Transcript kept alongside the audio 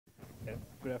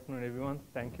Good afternoon, everyone.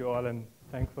 Thank you all, and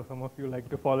thanks for some of you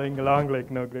to following along.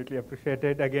 Greatly appreciate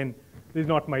it. Again, this is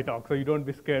not my talk, so you don't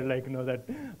be scared that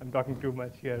I'm talking too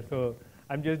much here. So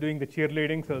I'm just doing the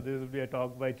cheerleading. So this will be a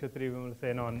talk by Chhatri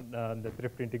Wimalasena on the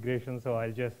thrift integration. So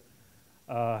I'll just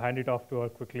hand it off to her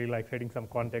quickly, setting some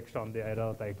context on the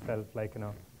Airavata itself,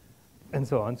 and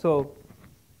so on. So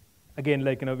again,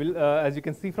 we'll, as you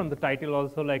can see from the title,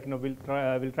 also we'll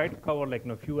try to cover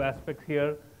a few aspects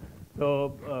here.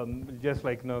 So just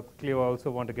quickly, I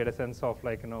also want to get a sense of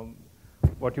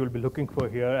what you'll be looking for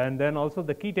here, and then also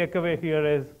the key takeaway here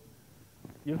is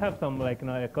you'll have some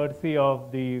a courtesy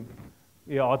of the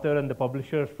author and the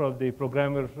publishers from the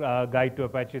Programmer's Guide to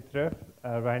Apache Thrift.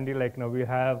 Randy, we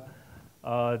have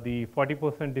the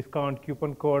 40% discount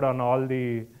coupon code on all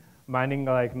the Manning,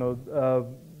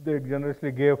 they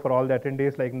generously gave for all the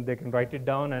attendees. They can write it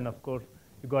down, and of course,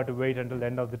 you got to wait until the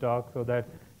end of the talk so that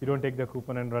you don't take the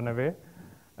coupon and run away.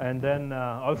 And then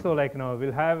also,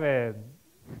 we'll have a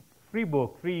free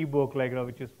ebook,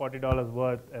 which is $40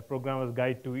 worth, a programmer's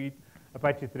guide to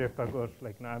Apache Thrift. Of course,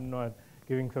 I'm not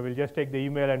giving, so we'll just take the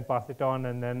email and pass it on,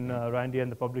 and then Randy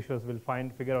and the publishers will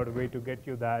figure out a way to get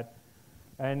you that.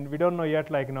 And we don't know yet,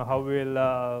 how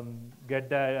we'll get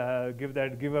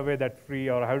that, give away that free,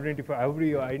 or how do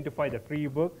you identify the free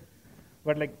ebook.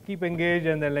 But keep engaged,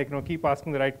 and then keep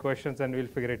asking the right questions, and we'll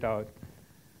figure it out.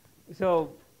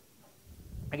 So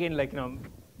again,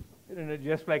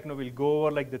 just we'll go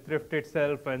over the thrift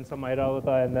itself and some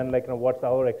Airavata, and then what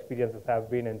our experiences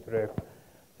have been in thrift.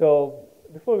 So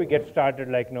before we get started,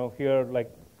 here,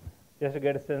 just to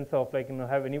get a sense of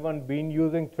have anyone been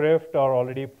using thrift or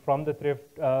already from the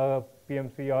thrift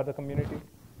PMC or the community?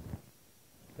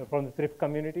 So from the thrift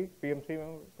community, PMC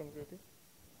community?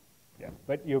 Yeah,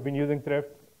 but you've been using thrift.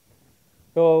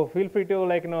 So feel free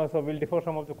to so we'll defer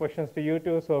some of the questions to you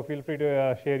too. So feel free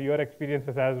to share your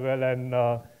experiences as well, and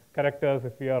correct us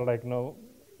if you are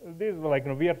this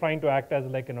we are trying to act as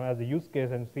as a use case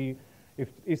and see if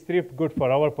is thrift good for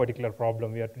our particular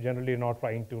problem. We are generally not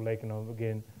trying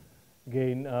to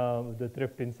gain the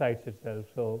thrift insights itself.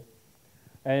 So,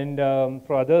 and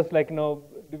for others,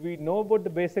 do we know about the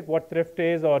basic what thrift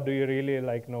is, or do you really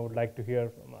would like to hear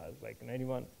from us,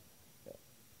 anyone?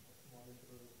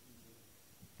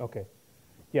 Okay,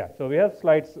 yeah. So we have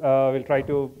slides. We'll try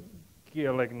to,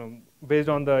 based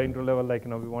on the intro level,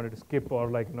 we wanted to skip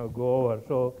or go over.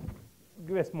 So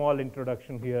give a small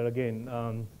introduction here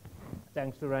again.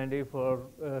 Thanks to Randy for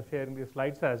sharing the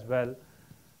slides as well.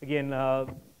 Again, I'll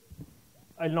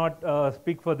not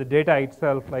speak for the data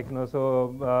itself,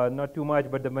 so not too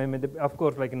much. But of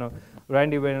course,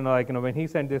 Randy, when he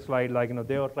sent this slide,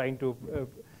 they were trying to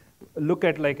look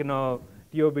at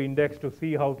TOB index to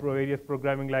see how various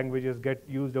programming languages get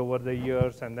used over the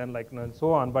years, and then and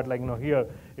so on. But here,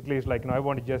 at least I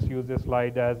want to just use this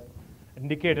slide as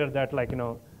indicator that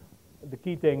the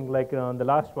key thing on the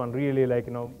last one really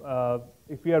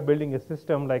if we are building a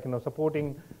system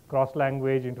supporting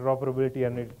cross-language interoperability,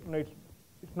 and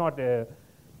it's not a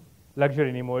luxury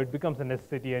anymore. It becomes a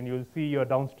necessity, and you'll see your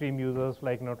downstream users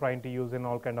trying to use in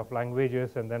all kind of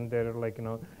languages, and then they're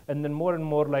and then more and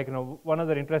more one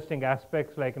other interesting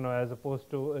aspects as opposed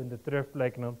to in the thrift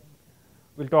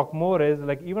we'll talk more is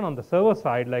even on the server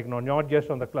side not just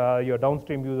on the your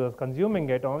downstream users consuming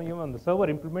it, or even on the server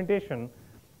implementation,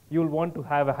 you'll want to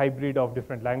have a hybrid of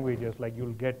different languages.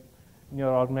 You'll get in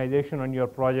your organization on your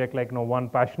project one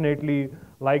passionately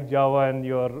like Java, and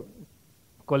your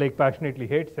colleague passionately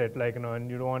hates it, and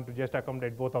you don't want to just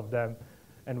accommodate both of them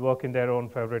and work in their own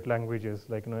favorite languages,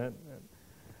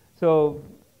 So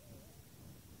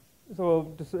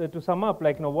to sum up,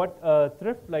 what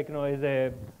thrift, is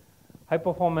a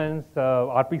high-performance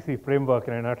RPC framework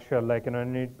in a nutshell,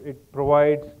 and it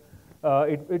provides,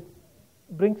 it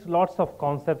brings lots of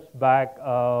concepts back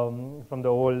from the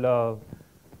old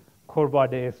Corba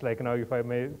days, if I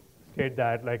may state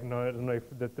that, I don't know if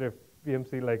the thrift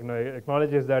PMC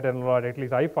acknowledges that, and at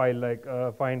least I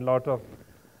find lots of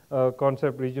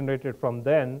concept regenerated from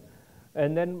then,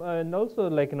 and then and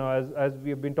also as we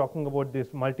have been talking about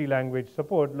this multi-language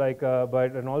support,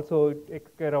 but and also it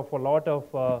takes care of a lot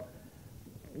of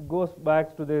goes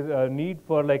back to this need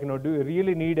for do you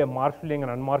really need a marshalling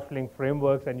and unmarshalling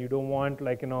frameworks, and you don't want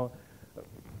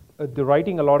the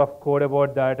writing a lot of code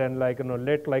about that, and let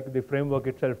the framework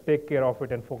itself take care of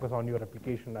it and focus on your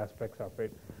application aspects of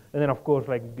it. And then of course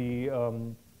the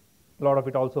a lot of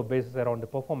it also bases around the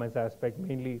performance aspect,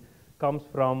 mainly comes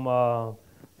from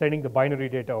sending the binary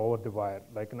data over the wire,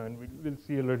 and we'll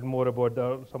see a little more about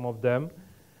some of them.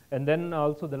 And then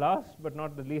also the last but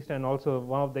not the least, and also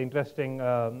one of the interesting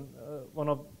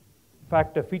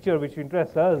feature which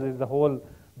interests us is the whole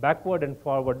backward and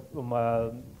forward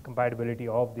compatibility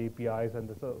of the APIs and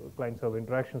the client-server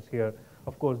interactions here.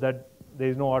 Of course, that there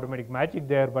is no automatic magic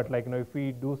there, but like if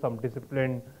we do some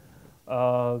disciplined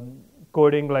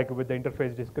coding, like with the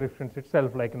interface descriptions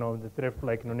itself, like the Thrift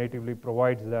natively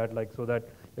provides that, like so that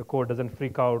your code doesn't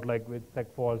freak out like with seg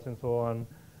faults and so on,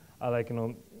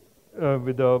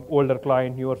 with the older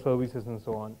client, newer services and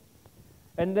so on.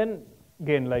 And then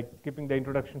again, like keeping the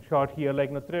introduction short here,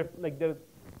 like Thrift, like there are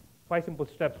 5 simple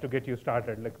steps to get you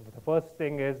started. Like the first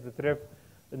thing is the Thrift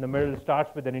in the middle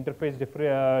starts with an interface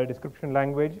description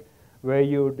language where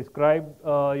you describe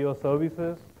your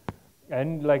services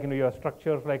and your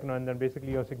structures, and then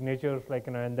basically your signatures,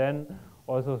 and then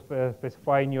also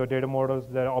specify in your data models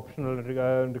the optional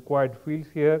required fields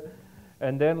here.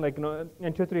 And then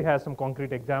and Chetri has some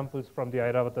concrete examples from the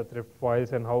Airavata Thrift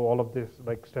files and how all of this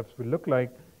steps will look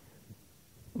like.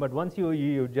 But once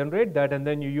you generate that, and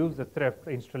then you use the Thrift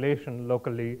installation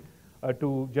locally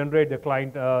to generate the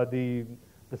client, the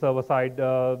server side,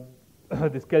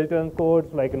 the skeleton codes,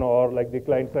 or the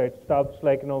client side stubs,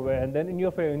 and then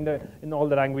in all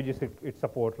the languages it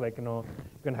supports, you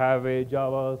can have a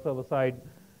Java server side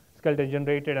skeleton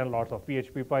generated and lots of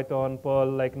PHP, Python,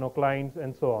 Perl, clients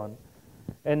and so on.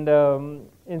 And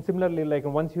similarly,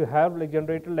 once you have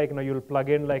generated, you'll plug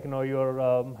in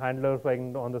your handlers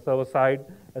on the server side,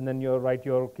 and then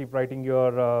keep writing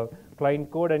your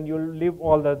client code, and you'll leave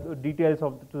all the details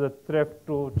to the Thrift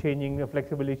to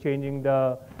flexibly changing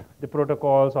the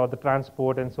protocols or the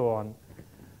transport and so on.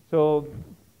 So,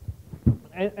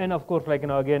 and of course,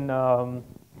 again,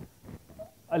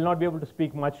 I'll not be able to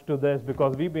speak much to this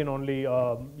because we've been only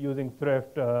using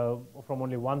Thrift from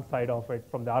only one side of it,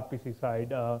 from the RPC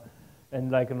side,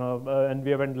 and and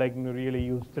we haven't really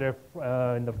used Thrift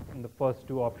in the first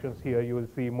 2 options here. You will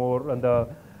see more on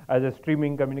as a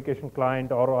streaming communication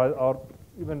client, or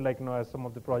even as some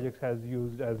of the projects has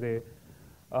used as a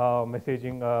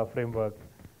messaging framework.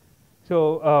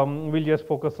 So we'll just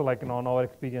focus on our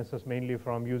experiences mainly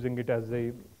from using it as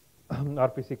a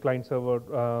RPC client server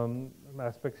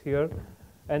aspects here.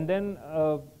 And then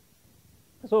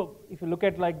so if you look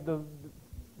at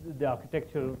the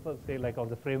architecture, say of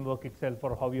the framework itself,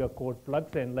 or how your code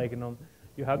plugs in,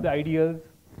 you have the ideas,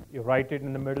 you write it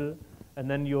in the middle, and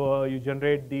then you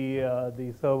generate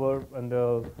the server and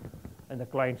the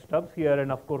client stubs here,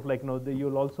 and of course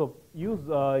you'll also use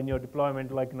in your deployment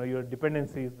your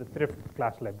dependencies, the Thrift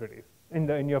class libraries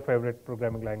in your favorite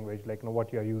programming language,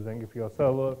 what you're using. If you're a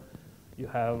server, you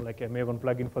have a Maven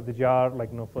plugin for the jar,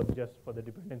 just for the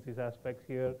dependencies aspects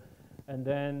here, and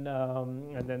then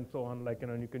so on,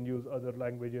 you can use other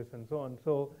languages and so on.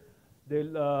 So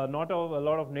there'll not a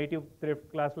lot of native Thrift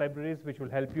class libraries which will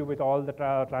help you with all the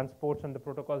transports and the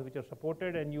protocols which are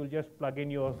supported, and you'll just plug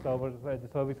in your server, the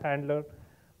service handler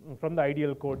from the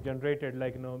ideal code generated.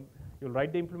 You'll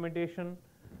write the implementation,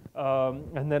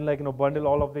 and then bundle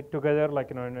all of it together,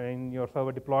 in your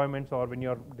server deployments, or when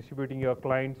you're distributing your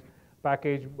clients,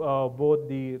 package both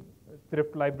the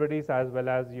Thrift libraries as well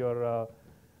as your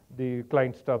the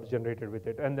client stubs generated with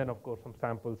it, and then of course some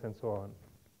samples and so on.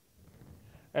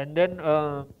 And then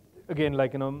again,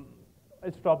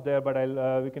 I'll stop there, but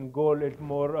we can go a little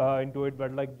more into it.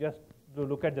 But just to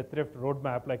look at the Thrift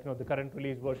roadmap, the current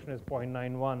release version is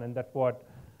 0.91, and that's what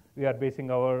we are basing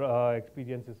our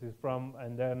experiences is from.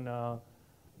 And then the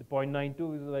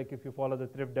 0.92 is if you follow the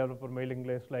Thrift developer mailing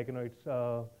list,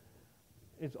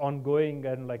 it's ongoing,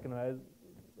 and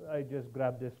I just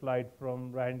grabbed this slide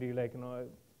from Randy,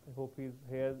 I hope he's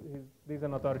here. He's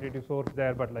an authoritative source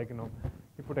there, but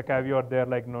he put a caveat there,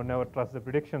 never trust the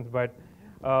predictions, but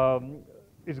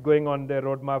it's going on their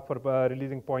roadmap for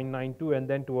releasing 0.92 and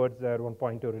then towards their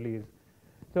 1.2 release.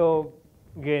 So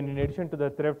again, in addition to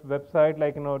the Thrift website,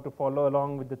 to follow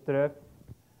along with the Thrift,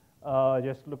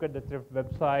 just look at the Thrift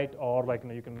website, or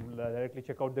you can directly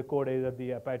check out the code, either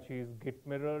the Apache's Git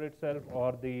mirror itself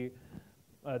or the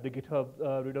GitHub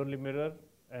read-only mirror.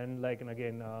 And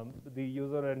again, the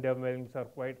user and dev mailings are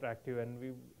quite active, and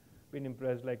we've been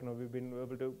impressed. We've been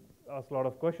able to ask a lot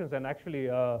of questions, and actually,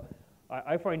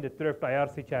 I find the Thrift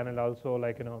IRC channel also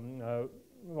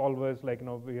always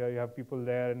you have people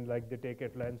there, and they take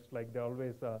it lens, they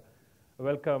always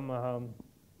welcome a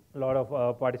lot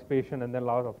of participation and then a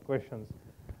lot of questions.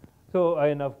 So,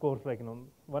 and of course,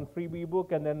 one free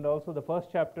ebook, and then also the first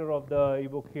chapter of the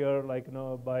ebook here,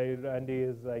 by Randy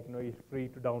is is free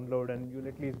to download, and you'll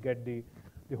at least get the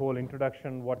whole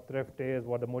introduction, what Thrift is,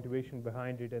 what the motivation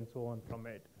behind it, and so on from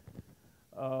it.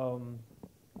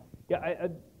 Yeah,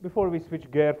 before we switch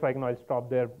gears, I'll stop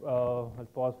there. I'll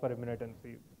pause for a minute and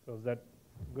see. Was that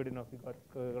good enough? You got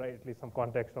right, at least some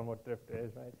context on what Thrift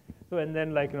is, right? So, and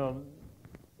then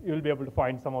you'll be able to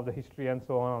find some of the history and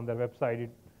so on their website.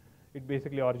 It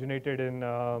basically originated in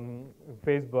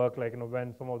Facebook, like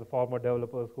when some of the former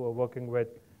developers who are working with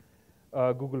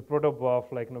Google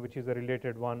Protobuf, which is a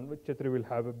related one, which Chetri will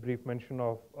have a brief mention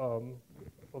of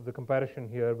the comparison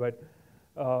here. But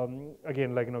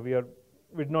again,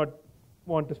 we'd not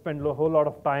want to spend a whole lot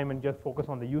of time and just focus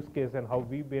on the use case and why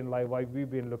we've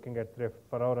been looking at Thrift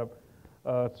for our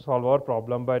to solve our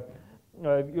problem. But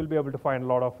you'll be able to find a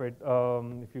lot of it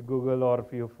if you Google or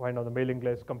if you find on the mailing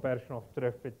list comparison of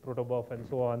Thrift with Protobuf and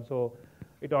so on. So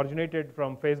it originated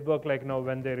from Facebook,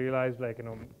 when they realized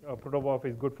Protobuf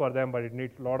is good for them, but it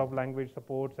needs a lot of language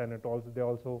supports, and they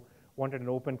also wanted an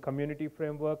open community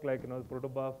framework,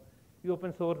 Protobuf is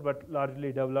open source but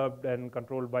largely developed and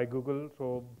controlled by Google.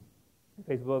 So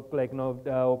Facebook,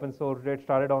 open source it,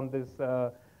 started on this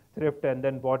Thrift and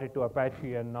then bought it to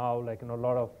Apache, and now a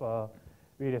lot of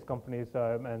various companies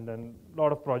and then a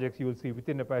lot of projects you will see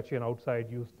within Apache and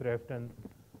outside use Thrift, and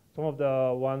some of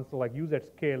the ones use at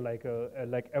scale, like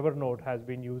Evernote has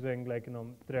been using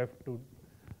Thrift to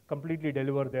completely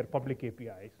deliver their public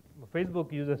APIs.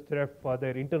 Facebook uses Thrift for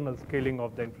their internal scaling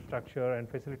of the infrastructure and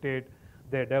facilitate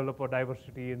their developer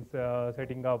diversity in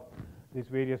setting up these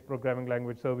various programming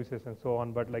language services and so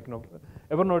on. But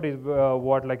Evernote is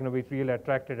what we really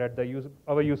attracted at the use.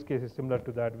 Our use case is similar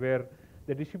to that, where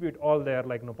they distribute all their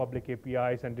public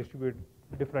APIs and distribute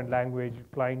different language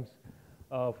clients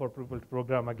for people to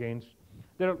program against.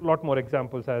 There are a lot more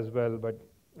examples as well, but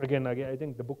again, I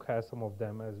think the book has some of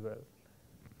them as well.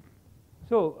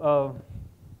 So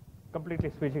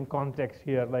completely switching context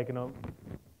here,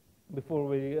 before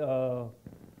we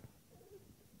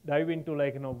dive into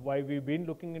why we've been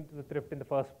looking into the Thrift in the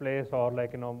first place, or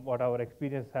what our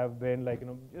experience have been,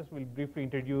 just we'll briefly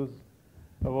introduce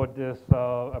about this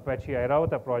Apache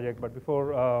Airavata project. But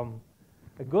before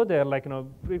I go there,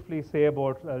 briefly say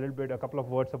about a couple of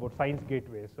words about Science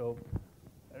Gateway. So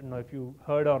I don't know if you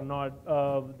heard or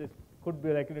not. This could be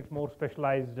it's more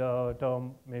specialized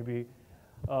term maybe,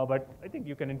 but I think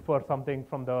you can infer something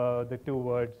from the two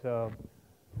words,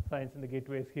 science and the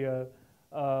gateways here.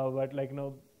 But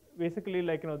basically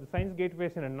the Science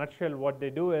Gateways in a nutshell, what they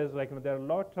do is there are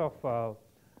lots of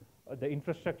the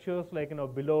infrastructures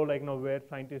below where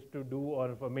scientists to do,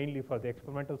 or mainly for the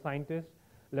experimental scientists,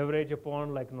 leverage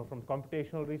upon from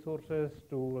computational resources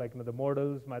to the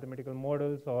models, mathematical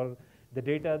models, or the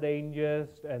data they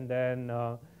ingest, and then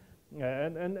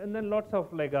and then lots of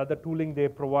other tooling they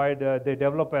provide, they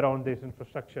develop around this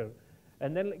infrastructure.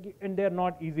 And then and they're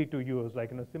not easy to use.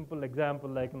 In a simple example,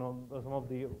 one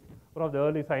of the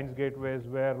early science gateways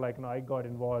where I got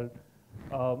involved,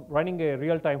 running a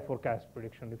real-time forecast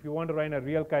prediction. If you want to run a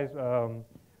real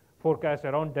forecast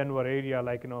around Denver area,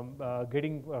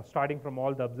 starting from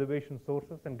all the observation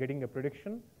sources and getting a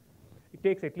prediction, it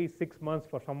takes at least 6 months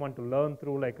for someone to learn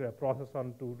through a process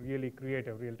on to really create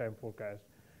a real-time forecast.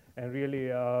 And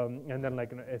really, and then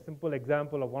a simple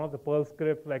example of one of the Perl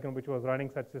scripts which was running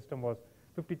such system was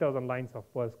 50,000 lines of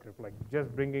Perl script,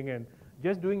 just bringing in,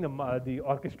 just doing the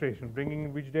orchestration, bringing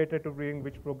in which data to bring,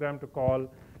 which program to call,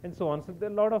 and so on. So there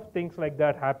are a lot of things like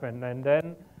that happen. And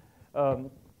then, and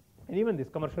even these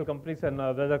commercial companies and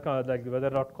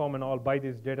weather.com and all buy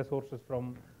these data sources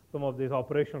from some of these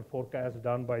operational forecasts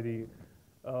done by the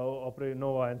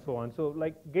NOAA and so on. So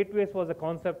gateways was a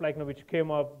concept which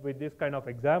came up with this kind of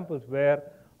examples where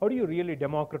how do you really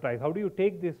democratize? How do you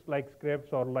take these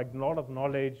scripts or a lot of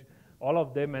knowledge, all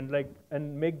of them, and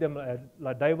make them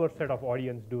a diverse set of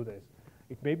audience do this?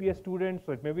 It may be a student,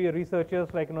 so it may be a researchers.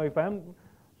 If I'm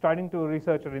starting to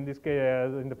research, or in this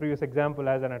case, in the previous example,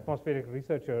 as an atmospheric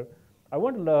researcher, I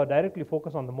want to directly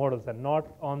focus on the models and not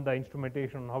on the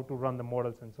instrumentation, how to run the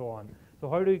models and so on. So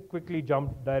how do we quickly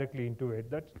jump directly into it?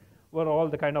 That's where all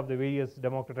the the various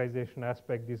democratization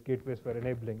aspect these gateways were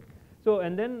enabling. So,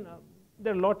 and then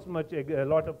there are a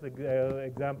lot of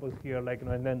examples here,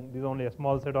 and then there's only a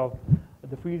small set of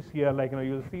the fields here,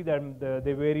 you'll see that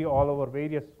they vary all over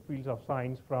various fields of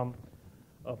science, from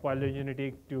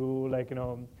phylogenetic to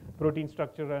protein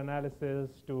structure analysis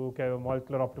to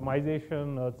molecular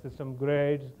optimization, system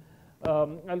grades.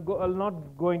 I'll not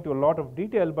go into a lot of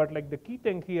detail, but the key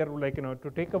thing here,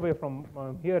 to take away from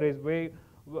here is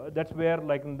that's where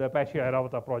the Apache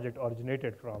Airavata project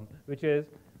originated from, which is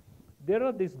there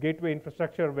are this gateway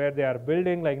infrastructure where they are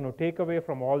building take away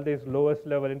from all this lowest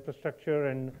level infrastructure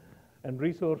and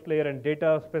resource layer and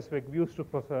data specific views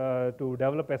to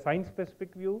develop a science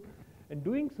specific view. In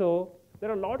doing so, there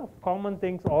are a lot of common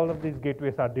things all of these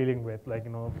gateways are dealing with,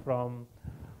 from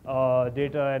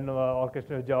data and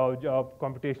orchestral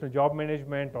computational job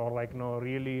management, or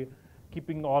really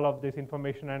keeping all of this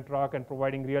information on track and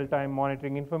providing real-time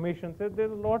monitoring information. So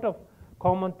there's a lot of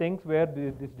common things where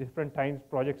these different times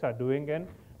projects are doing, and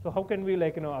so how can we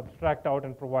abstract out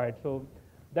and provide? So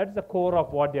that's the core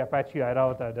of what the Apache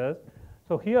Airavata does.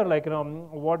 So here,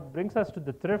 what brings us to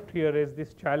the Thrift here is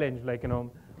this challenge,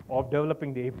 of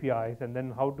developing the APIs, and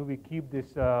then how do we keep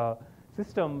this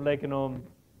system,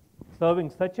 serving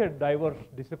such a diverse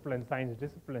discipline, science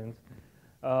disciplines,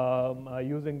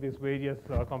 using these various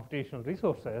computational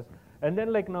resources, and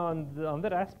then on the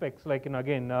other aspects,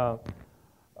 again.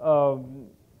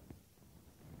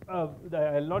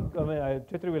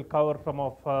 Chetri will cover some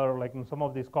of her, some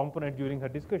of these components during her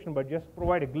discussion, but just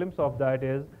provide a glimpse of that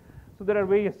is, so there are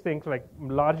various things,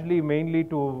 mainly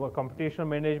to computational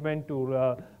management,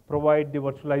 to provide the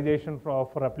virtualization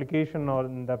for application or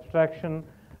in the abstraction,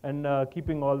 and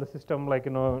keeping all the system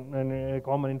in a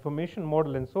common information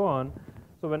model and so on.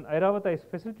 So when Airavata is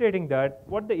facilitating that,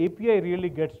 what the API really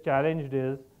gets challenged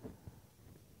is,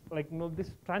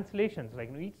 this translations,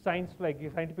 each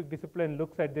scientific discipline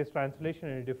looks at this translation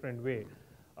in a different way.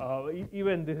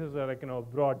 Even this is a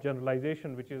broad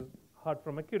generalization, which is hard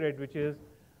from accurate, which is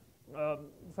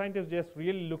scientists just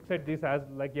really looks at this as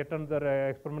yet another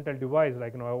experimental device.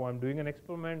 I'm doing an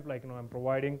experiment, I'm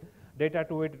providing data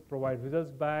to it, provide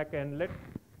results back, and let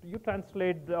you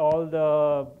translate all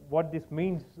the what this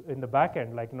means in the back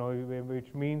end,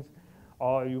 which means.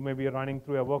 Or you may be running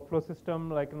through a workflow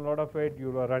system, a lot of it,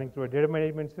 you are running through a data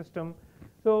management system.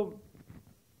 So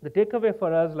the takeaway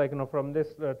for us, from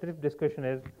this Thrift discussion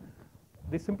is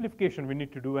the simplification we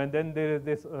need to do, and then there is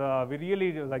this, we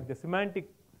really, the semantic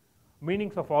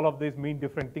meanings of all of these mean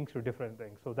different things to different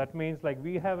things. So that means,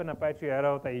 we have an Apache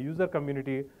Airavata, a user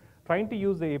community, trying to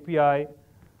use the API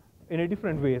in a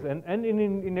different ways. And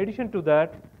in addition to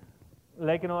that,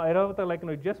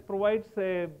 Airavata, just provides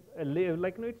a layer,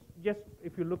 it's just,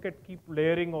 if you look at keep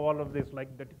layering all of this,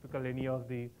 the typical any of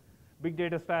the big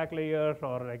data stack layers,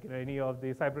 or any of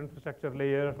the cyber infrastructure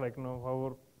layers,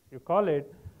 however you call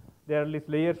it, there are these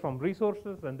layers from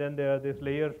resources, and then there are these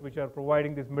layers which are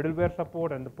providing this middleware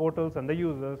support and the portals and the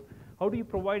users. How do you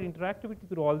provide interactivity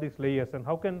through all these layers, and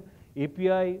how can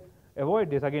API avoid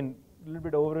this? Again, a little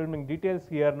bit overwhelming details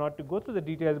here, not to go through the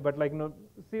details, but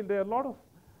see, there are a lot of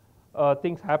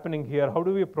things happening here. How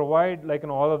do we provide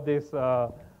all of this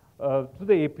to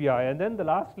the API? And then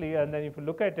lastly, and then if you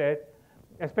look at it,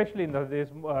 especially in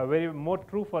this very more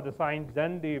true for the science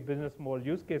than the business model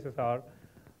use cases are,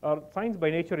 science by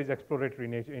nature is exploratory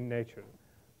in nature.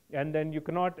 And then you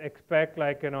cannot expect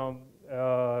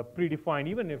predefined,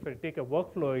 even if you take a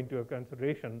workflow into a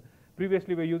consideration.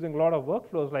 Previously we're using a lot of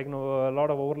workflows, a lot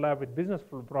of overlap with business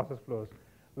process flows,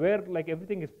 where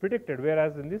everything is predicted,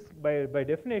 whereas in this, by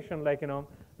definition, there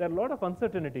are a lot of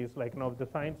uncertainties, the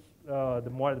science,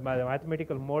 the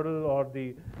mathematical model, or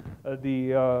the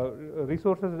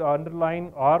resources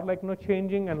underlying are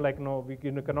changing, and we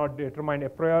cannot determine a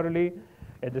priori.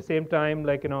 At the same time,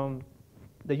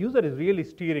 the user is really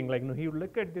steering. He would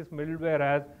look at this middleware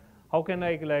as, how can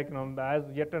I, as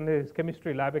yet in his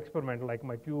chemistry lab experiment,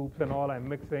 my tubes and all I'm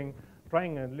mixing,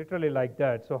 trying literally like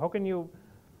that. So how can you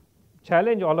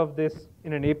challenge all of this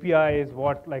in an API is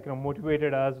what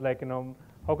motivated us,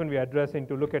 how can we address and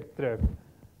to look at Thrift.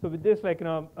 So with this,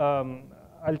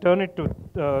 I'll turn it to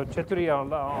Chetri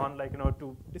on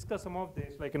to discuss some of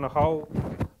this, how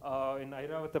in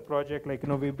Airavata project,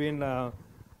 we've been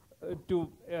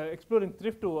exploring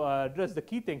Thrift to address the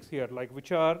key things here,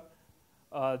 which are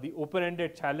the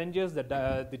open-ended challenges,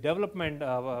 the development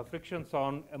frictions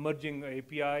on emerging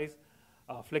APIs,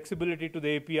 flexibility to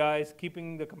the APIs,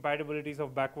 keeping the compatibilities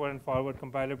of backward and forward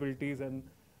compatibilities, and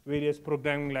various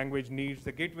programming language needs.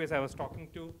 The gateways I was talking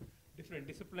to, different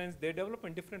disciplines, they develop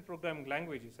in different programming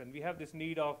languages, and we have this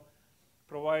need of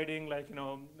providing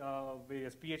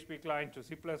various PHP client to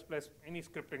C++, any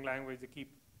scripting language. They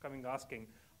keep coming asking,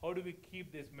 how do we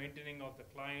keep this maintaining of the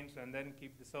clients and then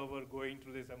keep the server going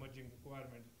through this emerging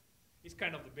requirements? It's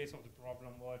kind of the base of the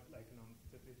problem, what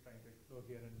Chetri is trying to explore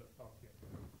here and talk here.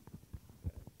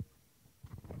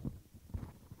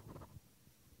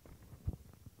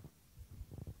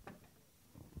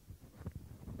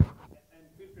 And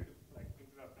feel free to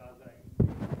interrupt as I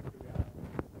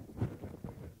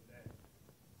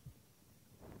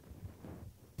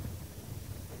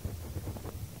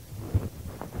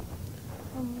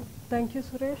Thank you,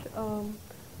 Suresh.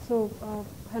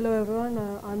 Hello everyone,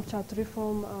 I'm Chatri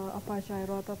from Apache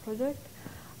Airavata project.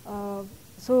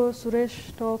 So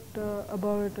Suresh talked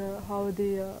about how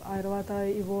the Airavata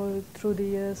evolved through the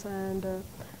years, and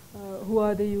who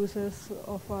are the users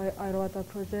of Airavata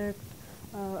project,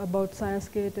 about science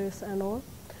creators and all.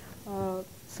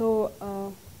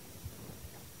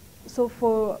 So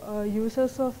for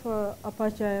users of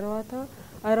Apache Airavata,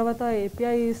 Airavata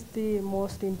API is the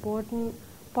most important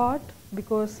part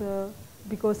because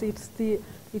it's the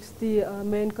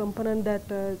main component that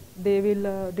they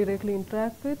will directly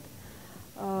interact with.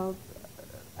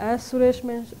 As Suresh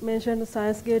mentioned,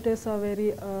 science gators are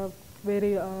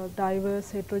very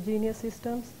diverse, heterogeneous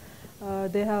systems.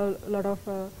 They have lot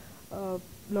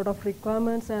of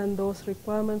requirements, and those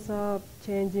requirements are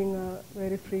changing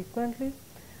very frequently.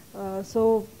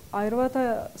 So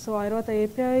Airavata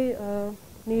API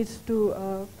needs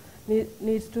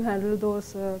to handle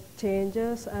those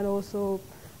changes, and also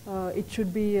it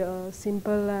should be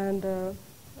simple and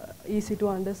easy to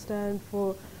understand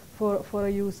for a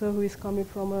user who is coming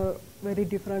from a very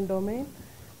different domain.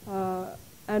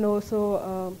 And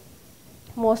also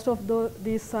most of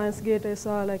these science gators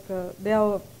are like they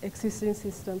are existing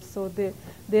systems, so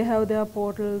they have their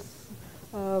portals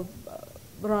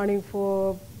running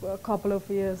for a couple of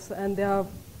years, and they are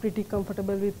pretty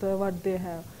comfortable with what they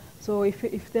have. So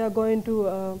if they are going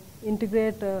to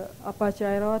integrate Apache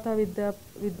Airavata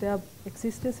with their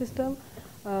existing system,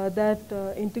 that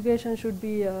integration should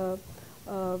be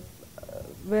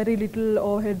very little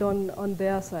overhead on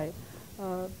their side.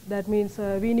 That means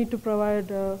we need to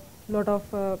provide lot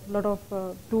of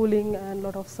tooling and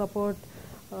lot of support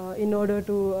in order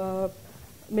to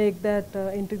make that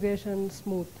integration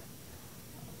smooth.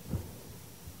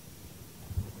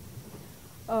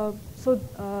 So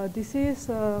this is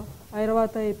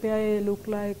Airavata API look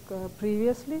like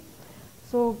previously.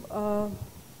 So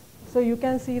so you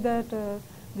can see that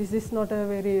this is not a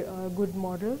very good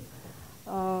model.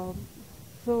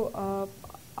 So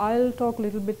I'll talk a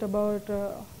little bit about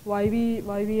why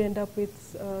we end up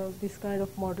with this kind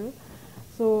of model.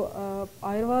 So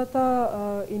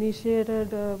Airavata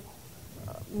initiated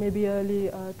maybe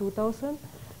early 2000.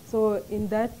 So in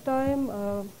that time,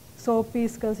 SOAP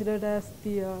is considered as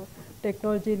the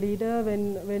technology leader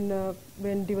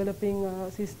when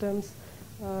developing systems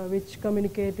which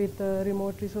communicate with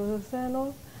remote resources and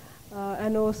all.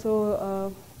 And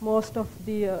also most of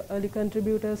the early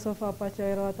contributors of Apache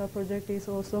Airavata project is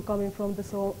also coming from the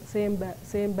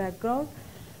same background.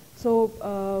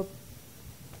 So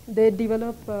they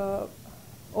develop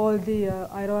all the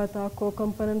Airavata core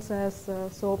components as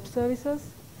SOAP services.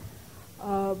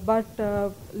 But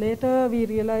later we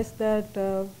realized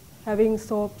that having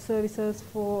SOAP services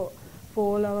for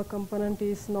all our component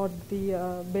is not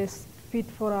the best fit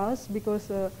for us, because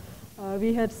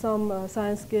we had some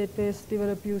science gateways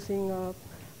developed using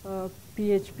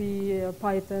PHP,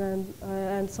 Python,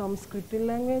 and some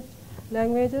scripting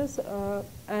languages,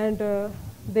 and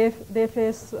they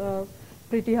face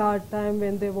pretty hard time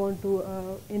when they want to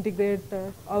integrate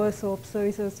our SOAP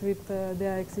services with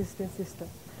their existing system.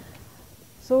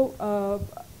 So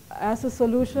as a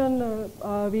solution,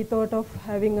 we thought of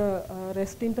having a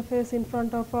REST interface in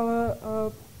front of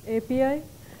our API,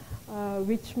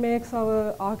 which makes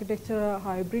our architecture a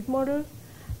hybrid model.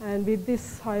 And with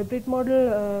this hybrid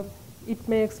model, it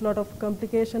makes a lot of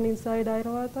complication inside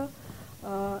Airavata.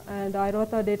 And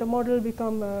Airavata data model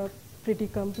become pretty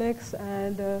complex,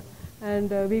 and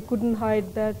we couldn't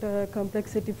hide that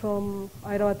complexity from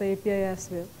Airavata API as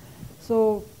well.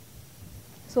 So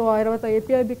Airavata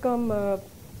API become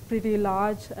pretty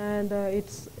large, and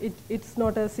it's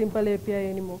not a simple API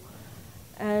anymore.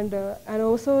 And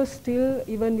also still,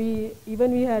 even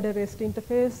we had a REST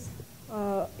interface,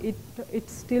 it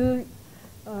still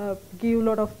give a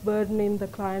lot of burden in the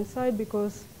client side,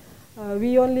 because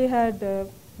we only had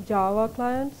Java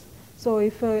clients. So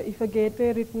if a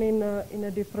gateway written in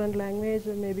a different language,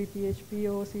 maybe PHP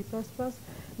or C++,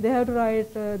 they have to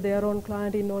write their own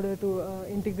client in order to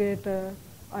integrate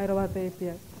Airavata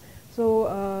API.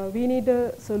 So we need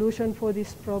a solution for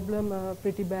this problem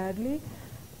pretty badly.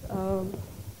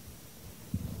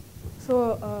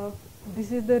 So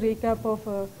this is the recap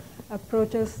of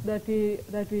approaches that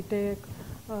we take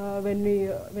when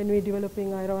we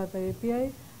developing Airavata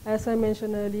API. As I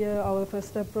mentioned earlier, our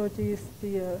first approach is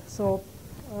the SOAP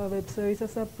web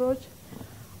services approach.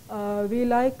 We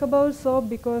like about SOAP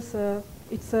because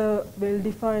it's a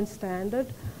well-defined standard,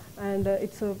 and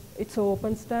it's an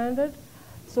open standard.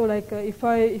 So like if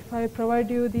I provide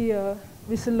you the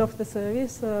whistle of the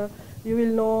service, you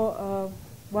will know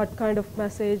what kind of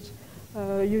message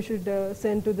you should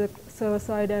send to the server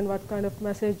side, and what kind of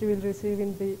message you will receive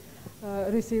in the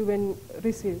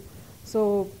receive.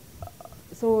 So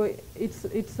it's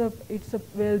a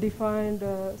well-defined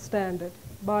standard.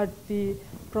 But the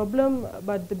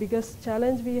biggest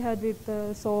challenge we had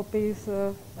with SOAP is,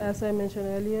 as I mentioned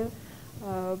earlier,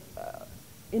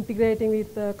 integrating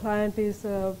with the client is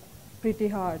pretty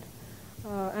hard.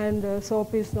 and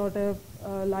SOAP is not a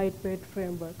lightweight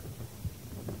framework.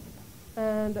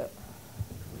 And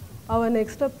our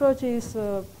next approach is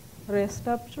REST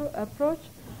approach.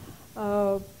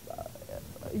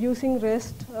 Using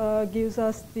REST gives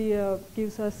us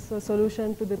a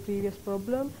solution to the previous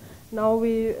problem. Now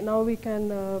we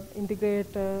can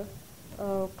integrate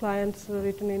clients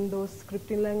written in those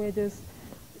scripting languages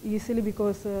easily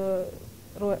because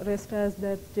REST has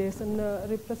that JSON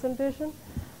representation,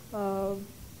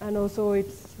 and also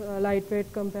it's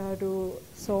lightweight compared to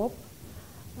SOAP.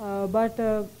 But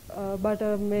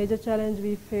a major challenge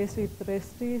we face with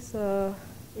REST is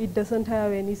it doesn't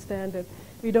have any standard.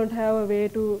 We don't have a way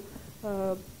to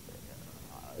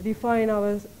define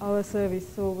our service.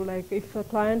 So, like if a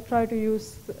client try to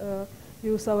use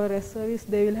our REST service,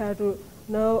 they will have to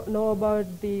know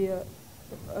about the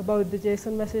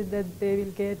JSON message that they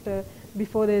will get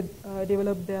before they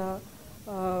develop their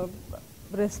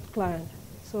REST client.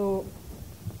 So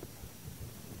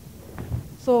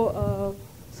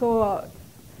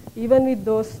even with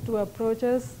those two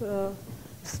approaches,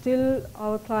 still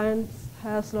our clients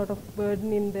has a lot of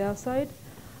burden in their side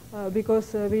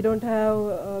because we don't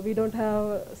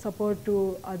have support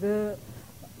to other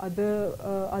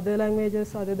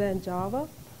languages other than Java,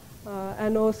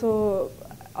 and also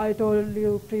I told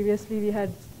you previously we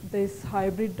had this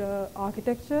hybrid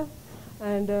architecture,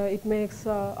 and it makes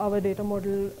our data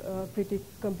model pretty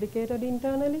complicated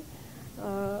internally.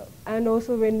 And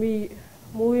also when we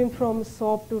moving from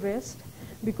SOAP to REST,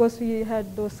 because we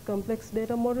had those complex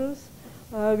data models,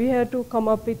 we had to come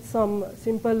up with some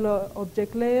simple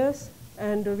object layers,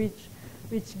 and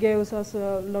which gives us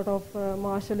a lot of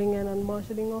marshalling and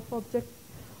unmarshalling of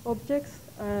objects,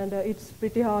 and it's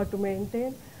pretty hard to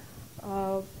maintain.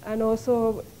 And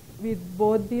also with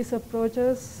both these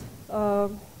approaches,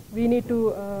 we need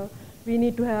to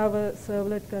have a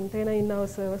servlet container in our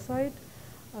server side,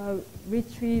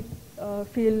 which we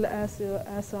feel as an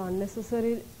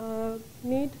unnecessary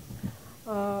need.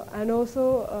 And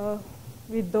also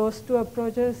with those two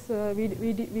approaches, we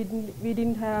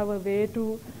didn't have a way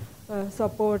to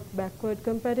support backward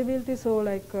compatibility. So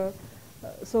like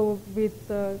so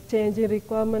with changing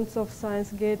requirements of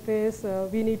science gateways,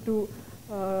 we need to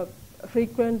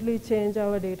frequently change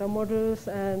our data models,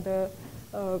 and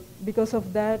because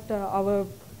of that, our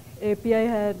API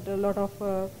had a lot of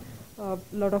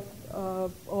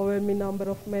overwhelming number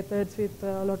of methods with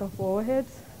a lot of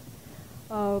overheads.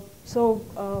 So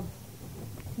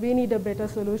we need a better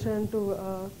solution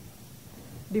to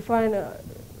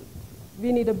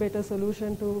we need a better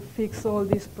solution to fix all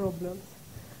these problems.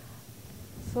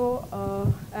 So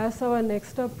as our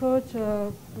next approach,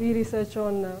 we research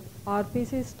on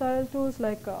RPC style tools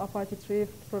like Apache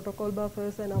Thrift, protocol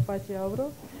buffers, and Apache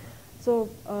Avro. So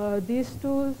these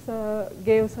tools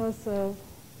gave us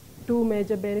two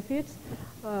major benefits.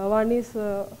 One is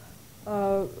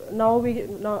now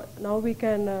we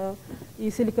can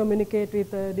easily communicate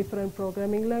with different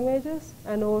programming languages,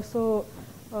 and also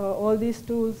all these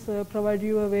tools provide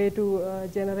you a way to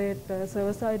generate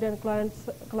server-side and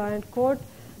client code,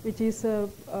 which is a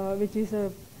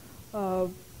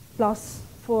plus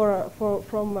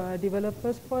from a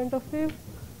developer's point of view.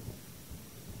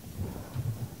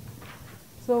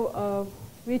 So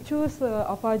we choose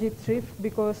Apache Thrift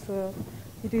because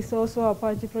it is also an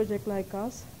Apache project like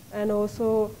us, and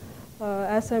also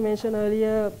as I mentioned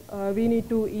earlier, we need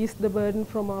to ease the burden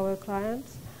from our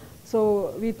clients.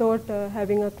 So we thought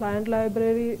having a client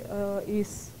library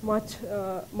is much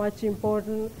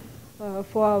important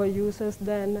for our users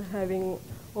than having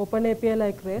open API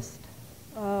like REST.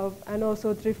 And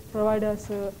also Thrift provides us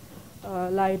a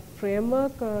light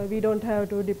framework. We don't have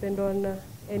to depend on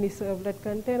any servlet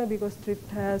container because Thrift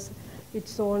has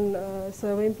its own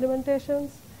server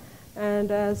implementations.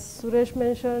 And as Suresh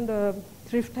mentioned,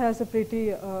 Thrift has a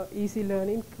pretty easy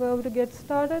learning curve to get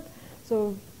started.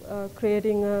 So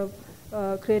creating a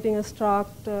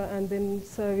struct and then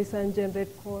service and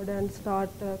generate code and start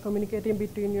communicating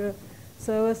between your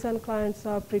servers and clients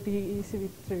are pretty easy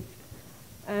with Thrift.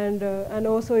 And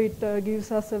also it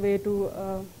gives us a way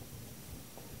to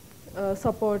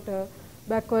support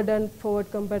backward and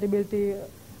forward compatibility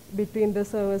between the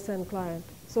servers and client.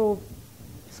 So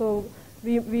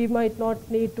we might not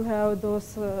need to have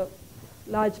those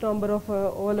large number of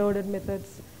overloaded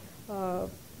methods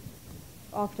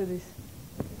after this.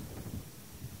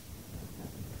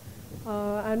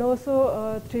 And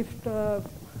also Thrift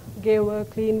gave a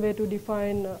clean way to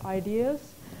define ideas.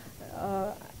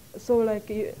 So like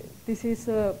this is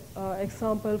an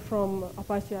example from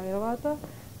Apache Airavata.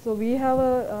 So we have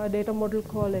a data model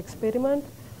called experiment.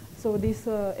 So this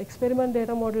experiment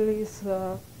data model is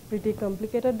pretty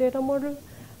complicated data model.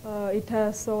 It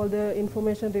has all the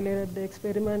information related to the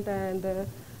experiment and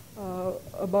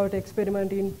about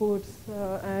experiment inputs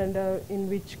and in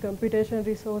which computation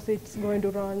resource it's going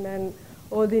to run, and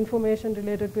all the information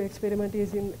related to experiment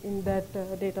is in that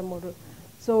data model.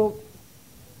 So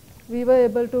we were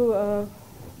able to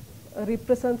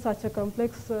represent such a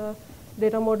complex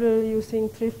data model using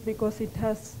Thrift because it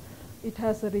has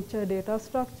a richer data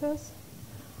structures.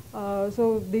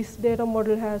 So this data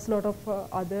model has a lot of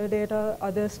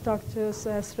other structures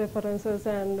as references,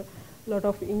 and a lot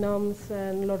of enums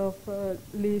and a lot of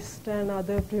list and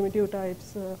other primitive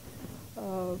types.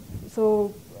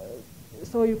 So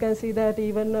you can see that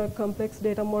even a complex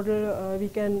data model we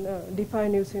can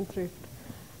define using Thrift,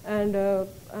 and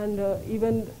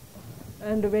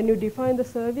when you define the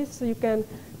service, you can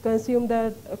consume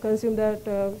that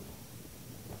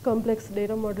complex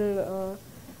data model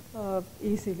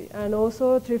easily. And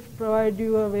also Thrift provides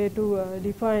you a way to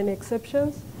define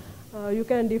exceptions. You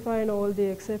can define all the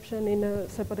exceptions in a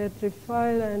separate Thrift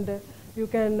file, and you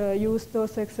can use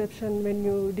those exceptions when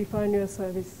you define your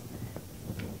service.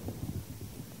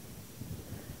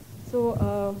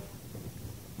 So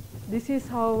this is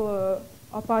how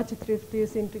Apache Thrift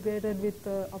is integrated with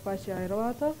Apache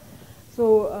Airavata.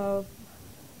 So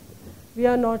we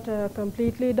are not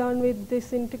completely done with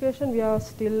this integration. We are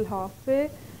still halfway.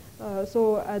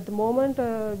 So at the moment,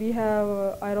 we have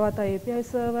Airavata API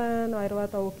server and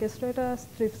Airavata orchestrator as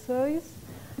Thrift service.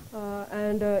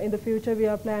 And in the future, we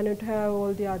are planning to have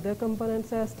all the other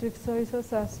components as Thrift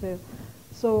services as well.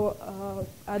 So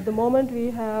at the moment,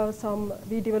 we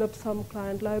developed some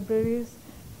client libraries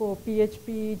for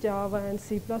PHP, Java, and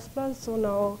C++. So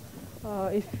now,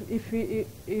 if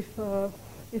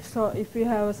we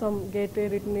have some gateway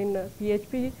written in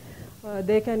PHP,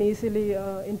 they can easily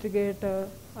integrate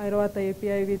Airavata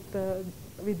API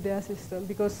with their system,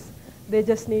 because they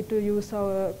just need to use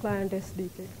our client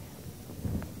SDK.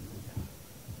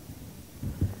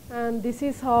 And this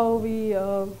is how we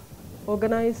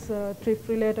organize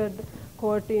Thrift-related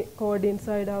code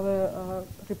inside our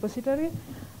repository.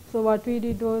 So what we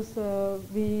did was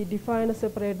we defined a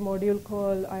separate module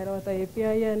called Airavata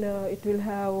API, and it will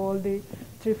have all the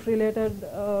Thrift-related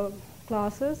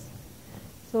classes.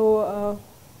 So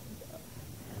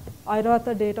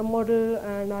Airavata data model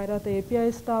and Airavata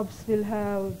API stubs will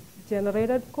have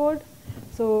generated code.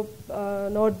 So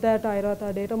note that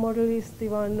Airavata data model is the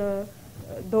one,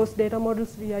 those data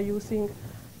models we are using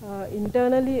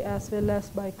internally as well as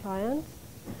by clients.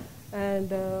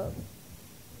 And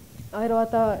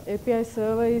Airavata API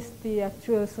server is the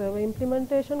actual server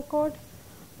implementation code.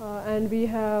 And we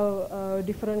have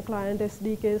different client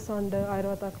SDKs under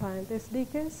Airavata client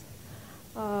SDKs.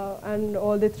 And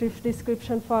all the Thrift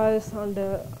description files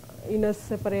in a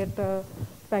separate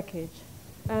package.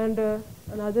 And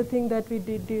another thing that we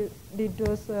did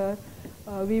was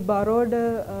we borrowed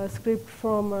a script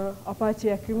from Apache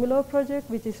Accumulo project,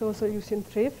 which is also using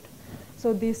Thrift.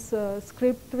 So this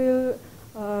script will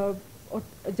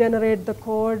generate the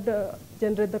code,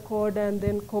 and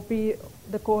then copy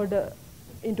the code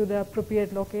into the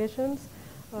appropriate locations.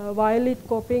 While it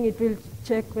copying, it will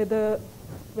check whether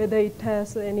it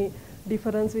has any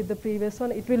difference with the previous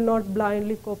one. It will not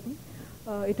blindly copy.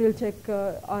 It will check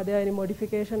are there any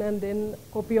modification, and then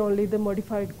copy only the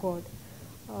modified code.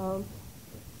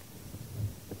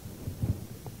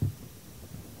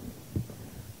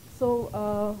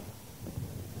 So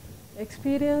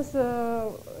experience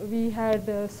we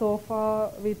had so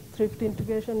far with Thrift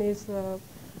integration is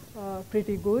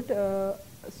pretty good.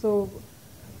 So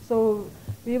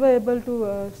we were able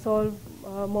to solve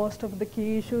most of the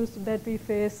key issues that we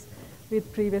face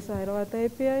with previous Airavata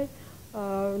API.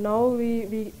 Now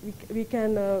we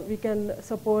can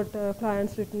support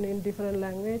clients written in different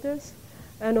languages,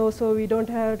 and also we don't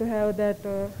have to have that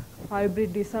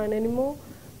hybrid design anymore.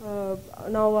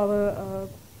 Now our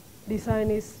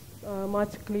design is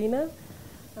much cleaner,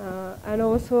 and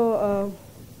also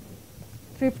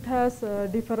Thrift has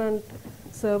different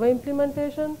server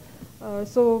implementation.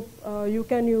 So you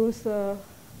can use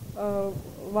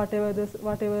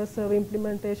whatever server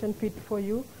implementation fit for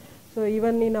you. So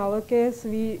even in our case,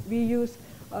 we use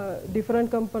different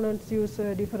components use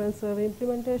different server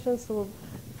implementations. So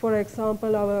for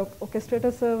example, our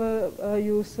orchestrator server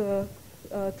use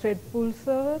thread pool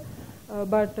server,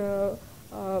 but our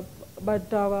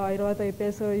Airavata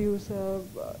API server use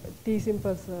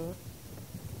T-simple server.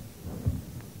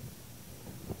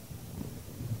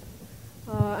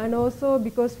 And also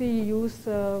because we use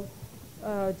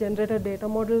generated data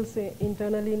models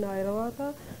internally in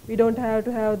Airavata, we don't have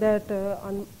to have that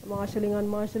marshalling,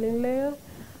 unmarshalling layer.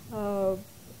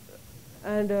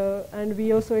 and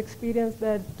we also experienced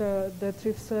that the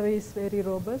Thrift service is very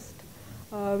robust.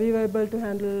 We were able to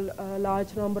handle a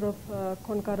large number of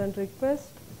concurrent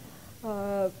requests.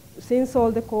 Since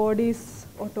all the code is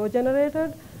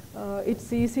auto-generated,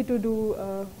 it's easy to do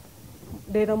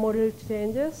data model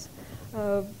changes.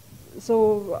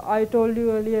 So I told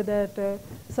you earlier that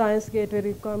science gateway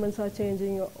requirements are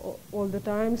changing all the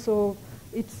time. So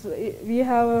we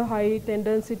have a high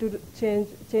tendency to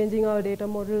changing our data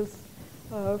models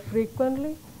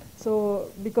frequently. So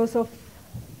because of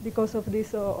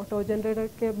this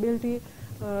auto-generated capability,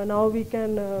 now we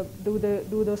can do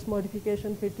those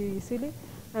modifications pretty easily.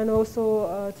 And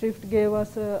also, Thrift gave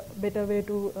us a better way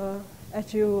to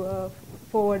achieve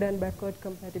forward and backward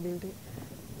compatibility.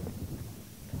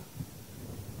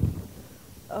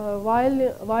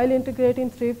 While integrating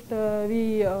Thrift,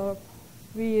 we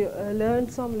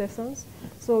learned some lessons.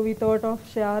 So we thought of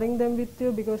sharing them with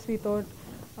you because we thought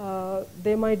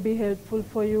they might be helpful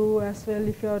for you as well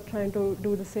if you are trying to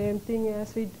do the same thing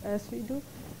as we do.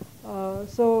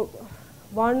 So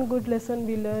one good lesson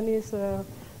we learned is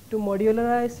to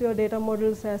modularize your data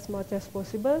models as much as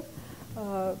possible.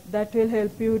 That will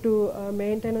help you to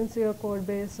maintain your code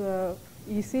base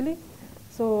easily.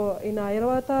 So in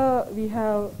Airavata, we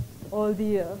have all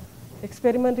the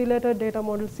experiment-related data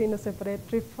models in a separate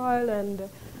Thrift file, and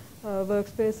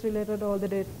workspace-related all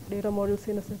the data models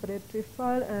in a separate Thrift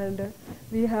file, and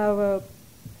we have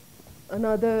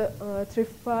another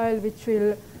Thrift file which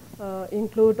will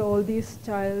include all these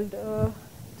child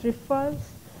Thrift files.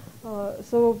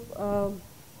 So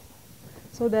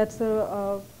that's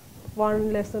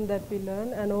one lesson that we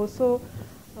learned, and also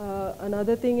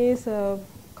another thing is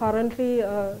currently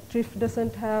Thrift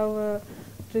doesn't have a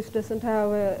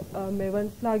Maven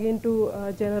plugin to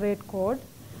generate code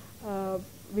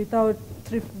without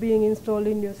Thrift being installed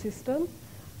in your system.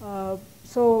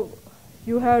 So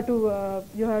you have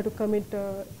to commit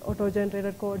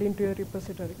auto-generated code into your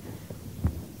repository.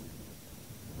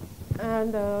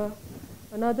 And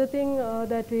another thing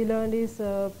that we learned is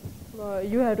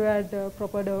you have to add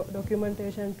proper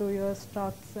documentation to your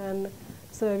structs and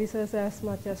services as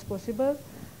much as possible.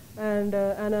 And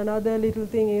another little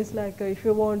thing is like if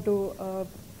you want to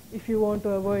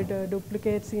avoid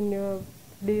duplicates in your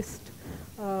list,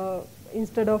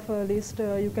 instead of a list,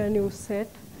 you can use set.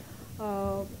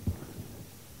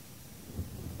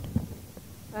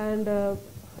 And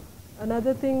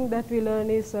another thing that we learn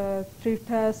is Thrift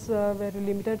has very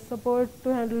limited support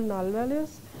to handle null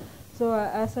values. So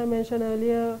as I mentioned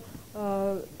earlier,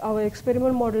 our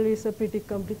experiment model is a pretty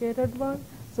complicated one.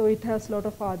 So it has a lot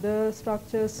of other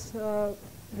structures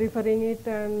referring it,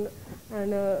 and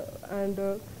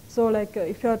so like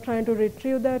if you are trying to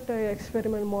retrieve that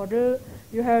experiment model,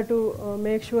 you have to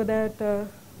make sure that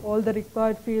all the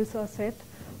required fields are set.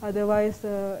 Otherwise,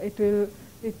 it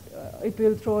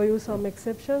will throw you some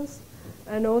exceptions.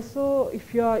 And also,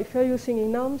 if you are using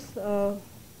enums,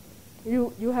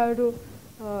 you have to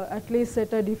at least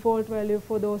set a default value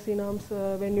for those enums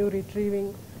when you're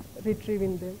retrieving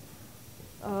them.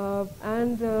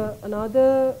 And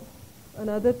another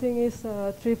thing is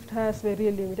Thrift has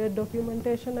very limited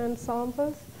documentation and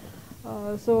samples.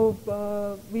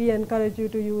 So we encourage you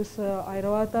to use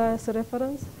Airavata as a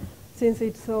reference. Since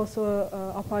it's also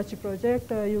an Apache project,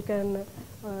 you can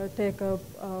take a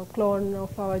clone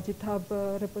of our GitHub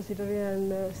repository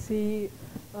and see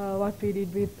what we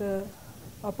did with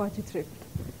Apache Thrift.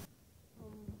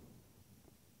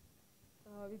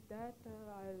 With that,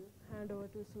 I'll hand over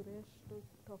to Suresh to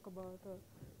talk about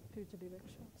future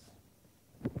directions.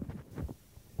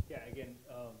 Yeah, again,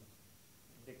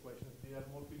 take questions. These are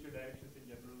more future directions in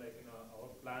general, like our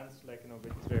plans, like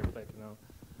with Thrift, like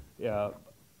yeah,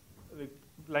 we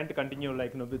plan to continue,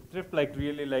 like with Thrift, like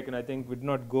really, like I think we did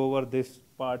not go over this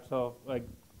parts of like,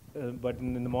 but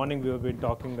in the morning we have been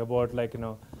talking about like in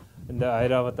the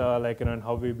Airavata, like and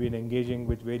how we've been engaging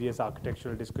with various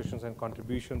architectural discussions and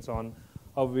contributions on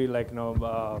how we like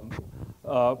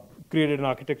created an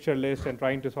architecture list and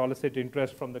trying to solicit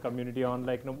interest from the community on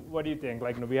like what do you think,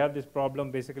 like we have this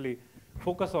problem, basically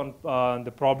focus on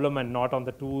the problem and not on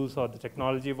the tools or the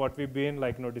technology what we've been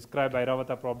like describe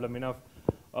Airavata problem enough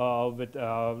with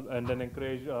and then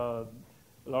encourage a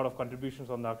lot of contributions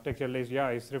on the architecture list. Yeah,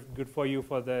 is Thrift good for you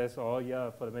for this, or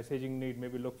yeah, for the messaging need,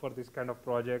 maybe look for this kind of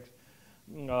projects,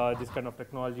 this kind of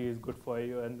technology is good for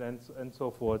you, and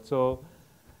so forth. So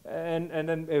and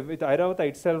then with Airavata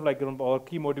itself, like our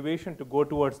key motivation to go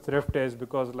towards Thrift is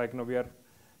because like we are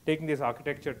taking this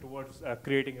architecture towards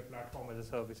creating a platform as a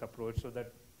service approach, so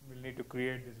that we'll need to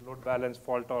create this load balance,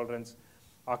 fault tolerance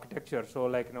architecture. So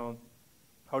like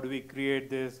how do we create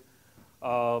this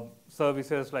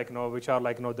services like which are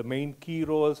like the main key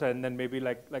roles, and then maybe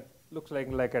like looks like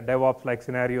a DevOps like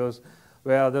scenarios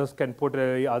where others can put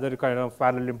a other kind of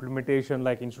parallel implementation,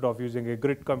 like instead of using a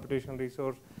grid computation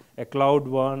resource, a cloud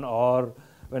one, or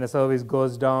when a service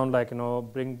goes down, like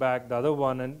bring back the other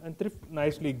one, and Thrift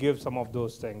nicely gives some of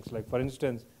those things. Like for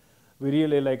instance, we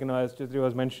really like as Chitri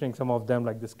was mentioning some of them,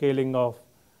 like the scaling of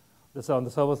on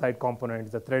the server side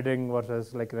components, the threading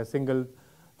versus like a single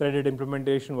threaded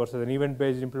implementation versus an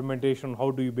event-based implementation.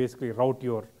 How do you basically route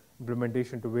your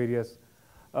implementation to various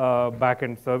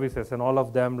backend services, and all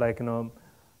of them like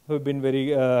have been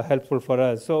very helpful for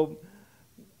us. So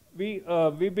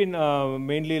we've been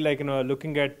mainly like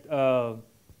looking at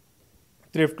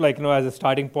Thrift like as a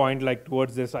starting point like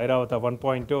towards this Airavata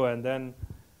 1.0,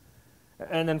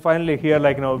 and then finally here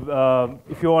like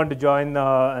if you want to join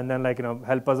and then like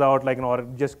help us out like or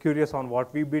just curious on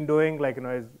what we've been doing, like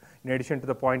is, in addition to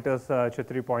the pointers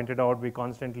Chetri pointed out, we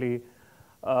constantly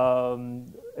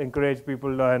encourage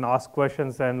people and ask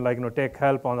questions and like take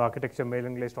help on the architecture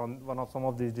mailing list on some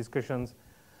of these discussions.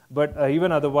 But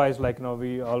even otherwise, like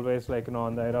we always like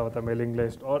on the Airavata mailing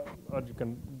list, or you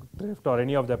can Thrift or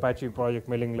any of the Apache project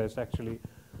mailing list actually.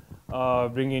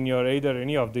 Bring in your either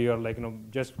any of the your like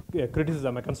just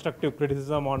criticism, a constructive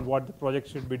criticism on what the project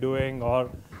should be doing,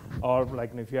 or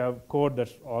like if you have code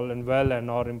that's all in well and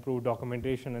or improved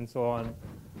documentation and so on.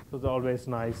 So it's always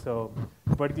nice. So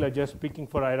in particular, just speaking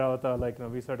for Airavata, like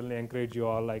we certainly encourage you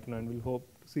all, like and we'll hope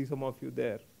to see some of you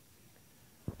there.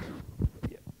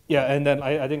 Yeah, and then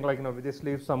I think like we just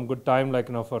leave some good time like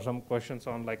for some questions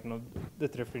on like the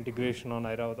Thrift integration on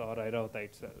Airavata or Airavata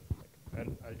itself. Like,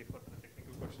 and I'll defer to the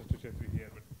technical questions to Jeffrey here,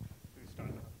 but please start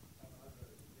now.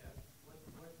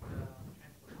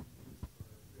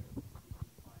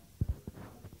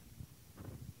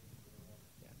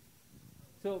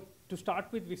 So to start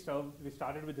with, we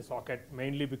started with the socket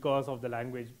mainly because of the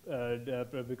language,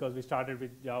 because we started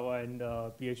with Java and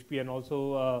PHP, and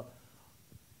also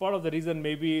part of the reason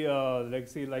maybe like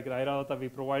Airavata, we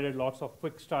provided lots of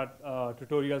quick start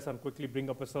tutorials and quickly bring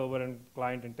up a server and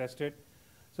client and test it.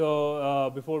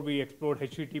 So before we explored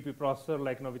HTTP processor,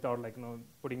 like without like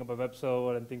putting up a web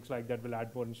server and things like that, we'll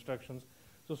add more instructions.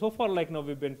 So far like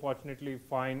we've been fortunately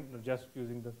fine just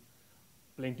using the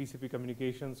plain TCP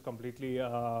communications completely.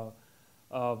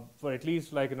 For at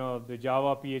least like the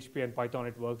Java, PHP, and Python,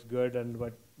 it works good.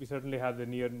 But we certainly have the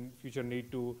near future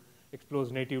need to explore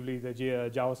natively the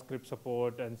JavaScript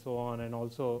support and so on, and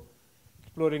also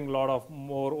exploring a lot of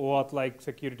more OAuth-like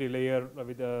security layer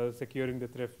with securing the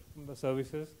Thrift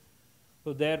services.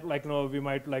 So there, like we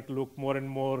might like look more and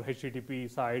more HTTP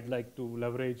side like to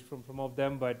leverage from some of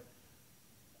them, but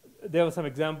there were some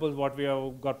examples what we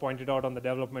have got pointed out on the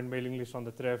development mailing list on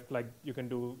the Thrift, like you can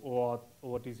do OAuth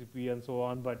over TCP and so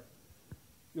on, but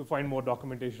you'll find more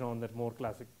documentation on that more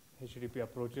classic HTTP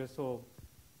approaches. So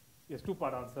yes,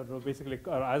 two-part answer. Basically,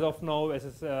 as of now,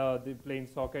 the plain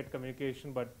socket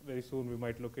communication, but very soon we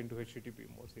might look into HTTP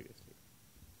more seriously.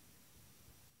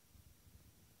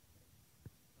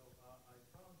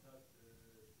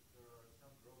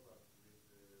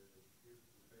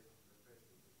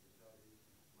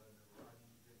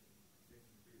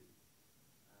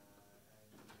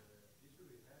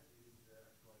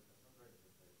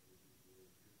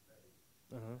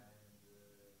 Uh-huh.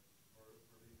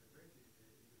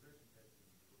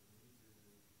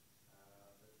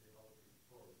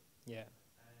 Yeah.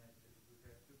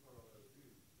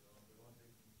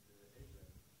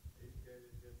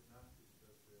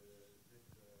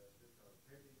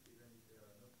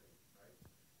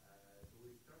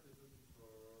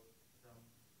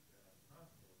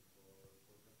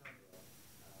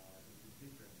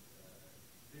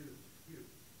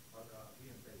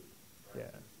 Yeah.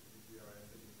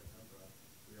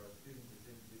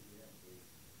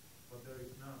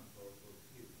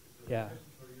 Yeah.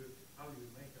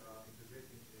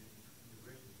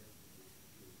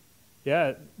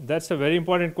 Yeah, that's a very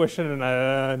important question,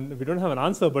 and we don't have an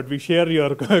answer, but we share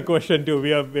your question too. We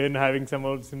have been having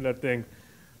some similar thing.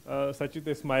 Sachit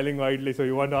is smiling widely, so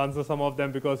you want to answer some of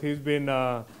them because he's been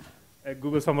a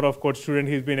Google Summer of Code student.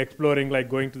 He's been exploring like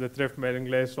going to the Thrift mailing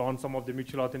list on some of the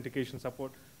mutual authentication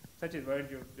support. Sachit, why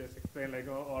don't you just explain like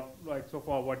or like so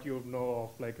far what you know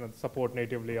of like support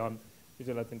natively on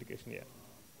mutual authentication? Yeah.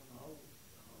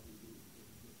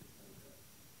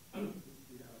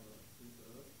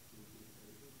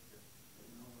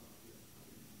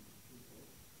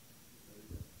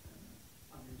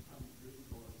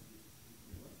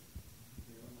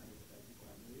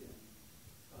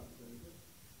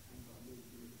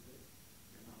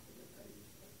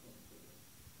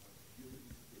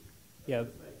 Yeah.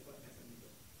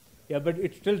 Yeah, but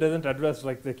it still doesn't address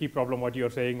like the key problem what you're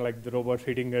saying, like the robots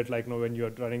hitting it, like when you're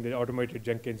running the automated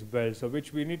Jenkins build. So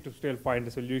which we need to still find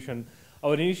a solution.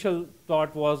 Our initial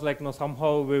thought was like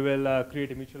somehow we will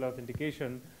create a mutual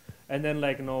authentication, and then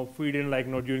like feed in like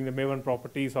during the Maven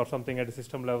properties or something at a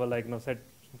system level, like set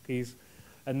some keys,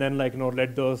 and then like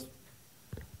let those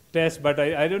test. But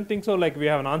I don't think so. Like we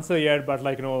have an answer yet, but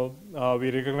like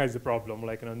we recognize the problem.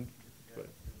 Like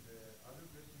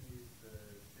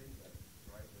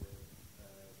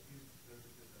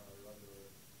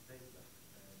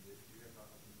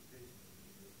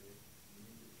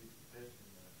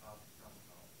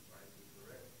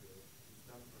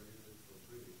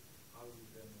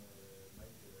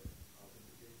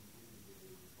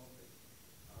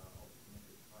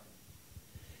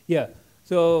yeah.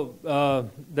 So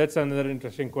that's another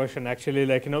interesting question. Actually,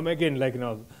 like again, like in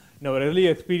our early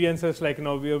experiences, like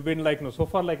we have been like so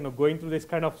far like going through this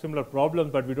kind of similar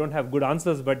problems, but we don't have good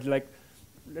answers. But like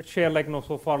let's share like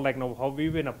so far like how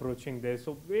we've been approaching this.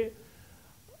 So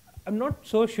I'm not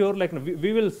so sure. Like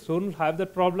we will soon have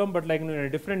that problem, but like in a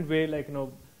different way. Like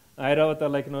Airavata,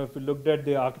 like if we looked at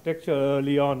the architecture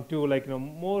early on too, like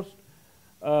most.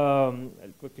 I'll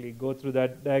quickly go through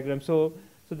that diagram. So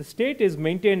the state is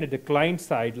maintained at the client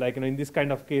side, like in this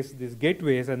kind of case, these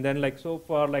gateways, and then like so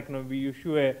far, like we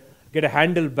issue get a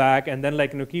handle back, and then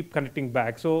like keep connecting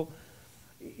back. So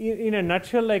in a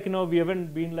nutshell, like we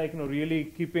haven't been like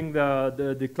really keeping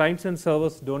the clients and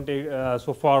servers don't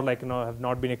so far like have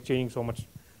not been exchanging so much,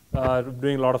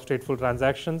 doing a lot of stateful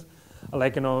transactions,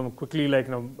 like quickly like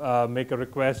make a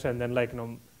request and then like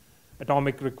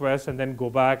atomic request and then go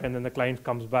back, and then the client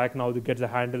comes back, now they get the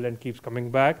handle and keeps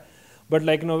coming back. But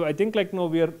like I think like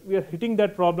we are hitting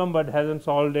that problem, but hasn't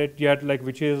solved it yet. Like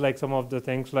which is like some of the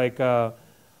things like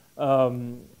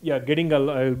getting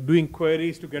doing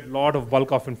queries to get a lot of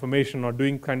bulk of information, or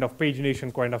doing kind of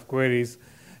pagination kind of queries,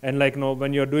 and like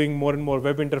when you're doing more and more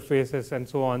web interfaces and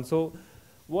so on. So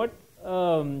what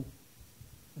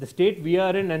the state we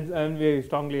are in, and we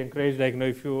strongly encourage like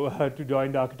if you to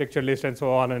join the architecture list and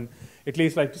so on, and at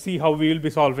least like to see how we will be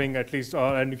solving at least,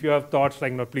 and if you have thoughts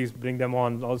like please bring them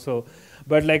on also.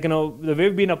 But like the way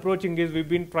we've been approaching is we've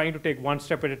been trying to take one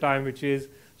step at a time, which is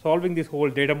solving these whole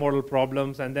data model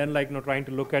problems, and then like trying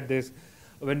to look at this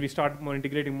when we start more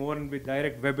integrating more and with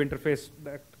direct web interface,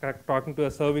 talking to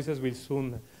the services, we'll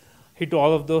soon hit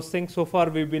all of those things. So far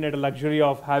we've been at a luxury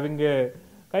of having a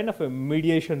kind of a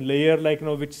mediation layer, like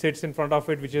which sits in front of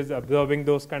it, which is observing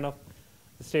those kind of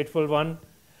stateful one.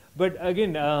 But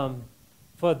again,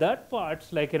 for that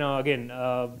parts, like again,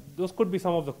 those could be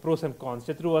some of the pros and cons.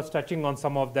 Chetru was touching on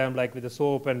some of them, like with the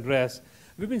SOAP and REST.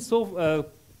 We've been so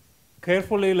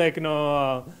carefully, like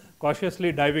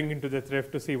cautiously diving into the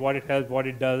thrift to see what it helps, what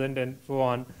it doesn't, and so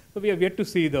on. So we have yet to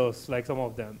see those, like some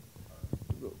of them.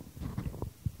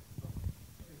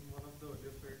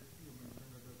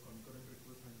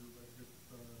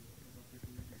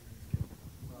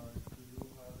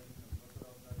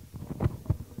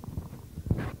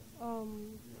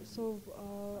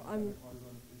 I'm.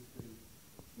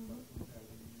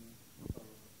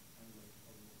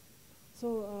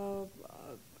 So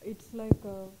it's like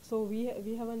so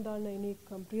we haven't done any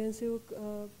comprehensive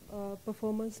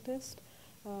performance test.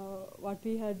 What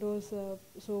we had was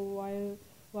so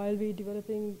while we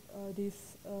developing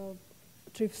these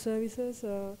thrift services,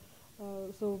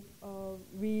 so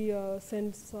we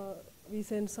send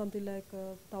something like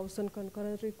 1,000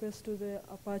 concurrent requests to the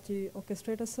Apache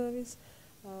orchestrator service.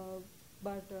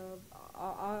 But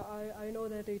I know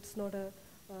that it's not a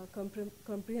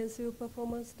comprehensive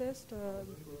performance test.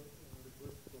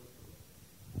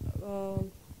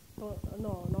 No,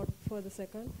 not for the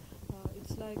second.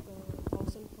 It's like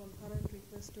 1,000 concurrent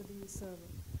requests to the server.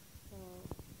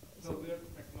 So we are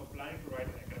planning to write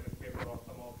an academic paper on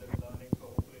some of them learning. So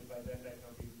hopefully by then, like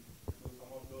we do some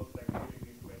of those, like really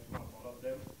need to benchmark all of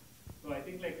them. So I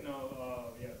think like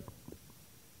yeah.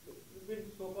 We've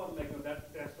been so far like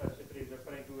that test that Chitri is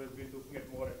referring to has been looking at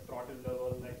more at throttle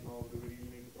level, like do we really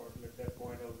need to throttle at that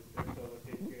point, or will the server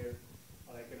take care,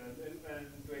 like and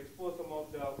to expose some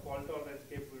of the fault tolerance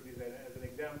capabilities. As an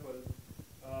example,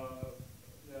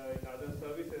 in other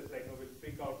services, like will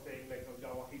speak out saying like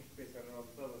Java heap space and on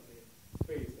server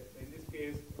space. In this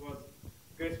case, it was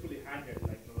gracefully handled,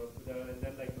 like and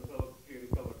then like the server quickly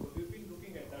recovered. So we've been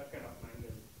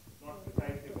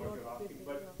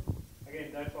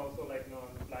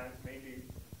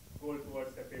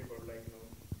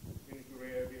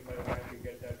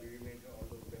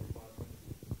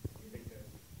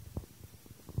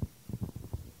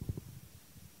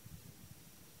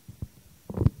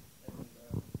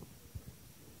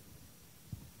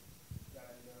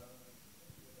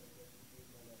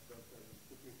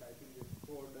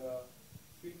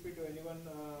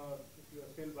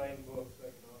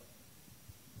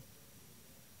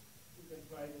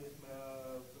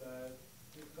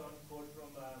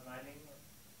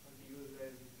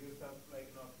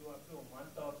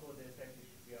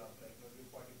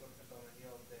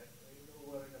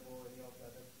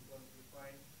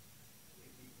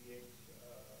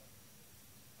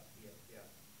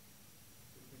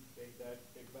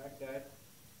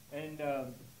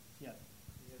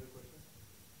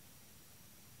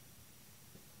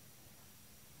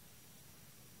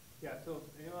Yeah, so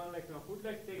anyone like who'd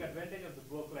like take advantage of the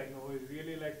book, like who is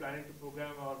really like planning to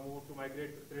program or move to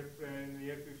migrate to Thrift in the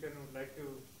near future and would like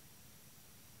to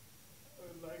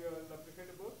appreciate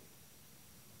the book?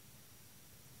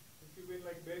 If you've been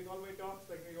like bearing all my talks,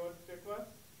 like you want to check one?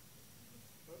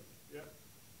 Oh, yeah.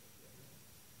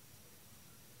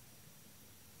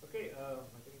 Okay, I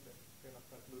think that kind of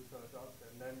concludes our talks,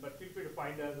 and then but feel free to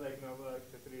find us like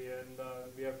accessory, and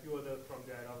we have a few others from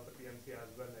the Airavata PMC as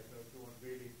well. Like if you want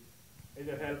really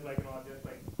either help, like just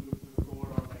like look through the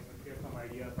code or like share some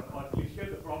ideas, or at least share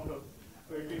the problem,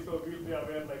 so at least so we'll be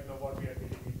aware like what we are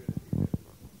doing.